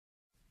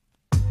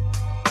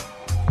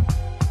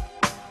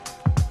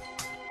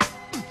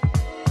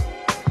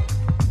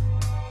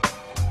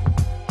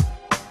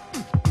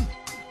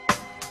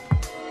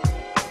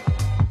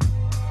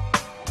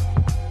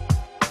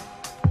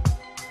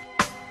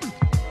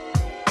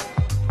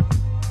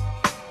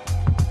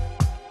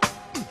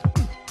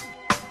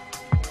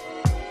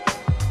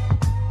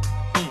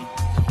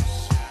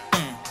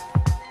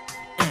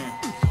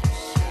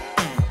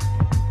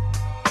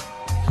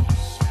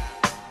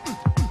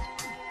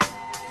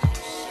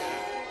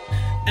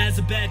As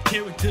a bad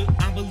character,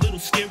 I'm a little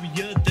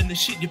scarier than the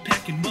shit you're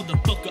packing,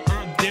 motherfucker.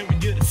 I'm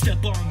daring you to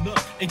step on up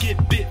and get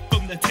bit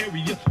from the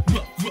terrier.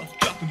 Rough,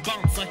 dropping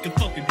bombs like a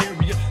fucking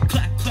harrier.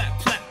 Clap, clap,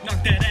 clap,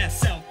 knock that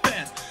ass out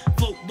fast.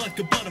 Float like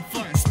a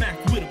butterfly and smack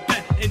with a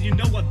bat. And you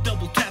know I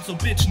double tap, so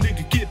bitch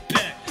nigga get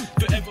back.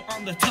 Forever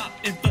on the top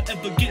and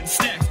forever getting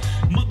stacks.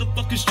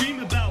 Motherfuckers dream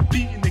about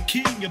being the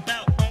king,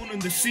 about owning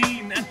the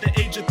scene at the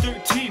age of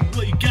 13.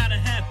 Well, you gotta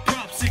have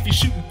props if you're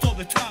shooting for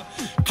the top.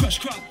 Crush,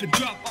 crop, and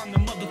drop on the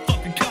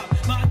motherfucking cop.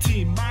 My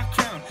team, my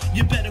crown,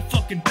 you better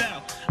fucking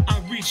bow. I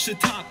reached the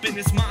top and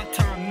it's my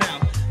time now.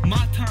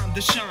 My time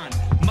to shine,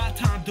 my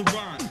time to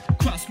rhyme.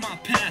 Cross my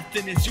path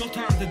and it's your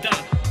time to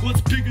die.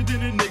 What's bigger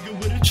than a nigga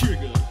with a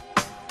trigger?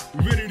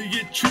 Ready to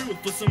get true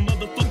for some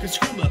motherfucking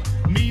skrilla.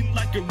 Mean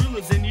like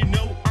gorillas and you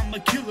know I'm a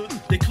killer.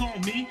 They call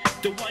me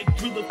the white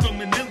thriller from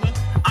Manila.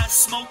 I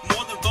smoke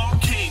more than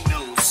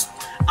volcanoes.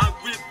 I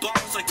rip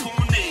bombs like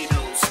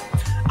tornadoes.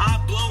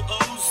 I blow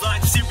O's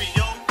like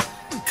cereal.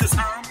 Cause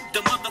I'm the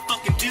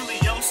motherfucking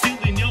dealio.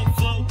 Stealing your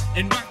flow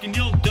and rocking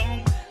your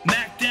dome.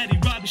 Mac Daddy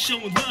Robbie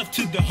showing love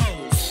to the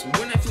hoes.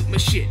 When I flip my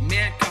shit,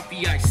 mad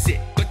coffee I sit.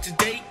 But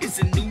today is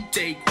a new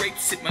day,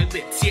 grapes hit my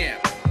lips, yeah.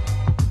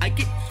 I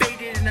get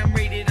faded and I'm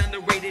rated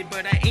underrated,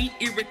 but I ain't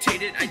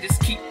irritated, I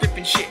just keep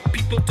ripping shit.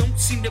 People don't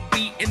seem to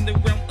be in the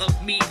realm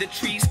of me. The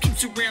trees keep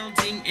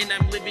surrounding and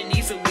I'm living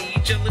easily.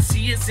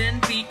 Jealousy is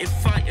envy, if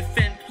I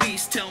offend,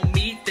 please tell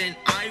me, then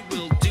I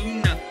will do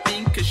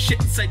nothing. Cause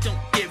shits I don't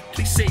give,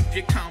 please save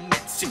your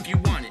comments if you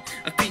want it.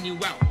 I clean you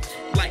out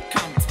like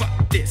comments,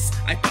 fuck this,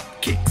 I pop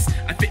kicks,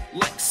 I fit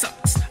like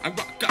socks, I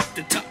rock off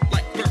the top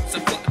like birds, I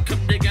flock,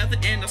 come together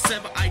and I'll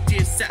sever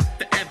ideas that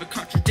forever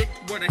contradict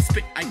what I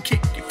spit, I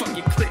kick, you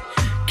fucking click.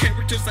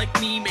 Characters like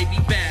me may be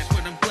bad,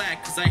 but I'm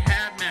glad cause I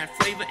have mad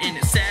flavor and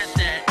it's sad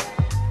that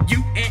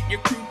you and your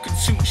crew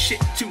consume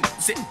shit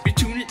tunes. If you're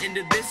tuning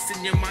into this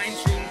in your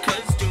mind's room,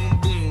 cause doom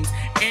blooms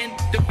and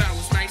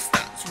devours nice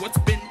thoughts. What's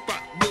been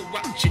brought will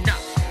rot you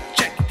not.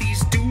 Check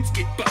these dudes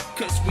get bucked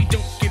cause we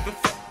don't give a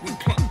fuck. We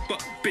plump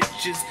up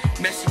bitches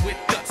messing with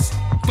us.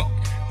 Fuck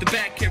the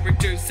bad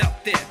characters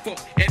out there for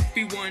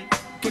everyone.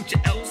 Put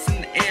your L's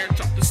in the air,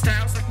 drop the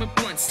styles like my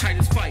blunts, tight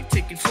as fight,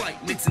 taking flight,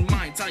 mixing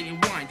minds, I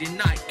unwind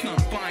and I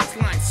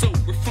combine lines so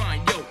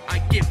refined, yo, I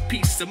give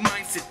peace of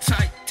mind, sit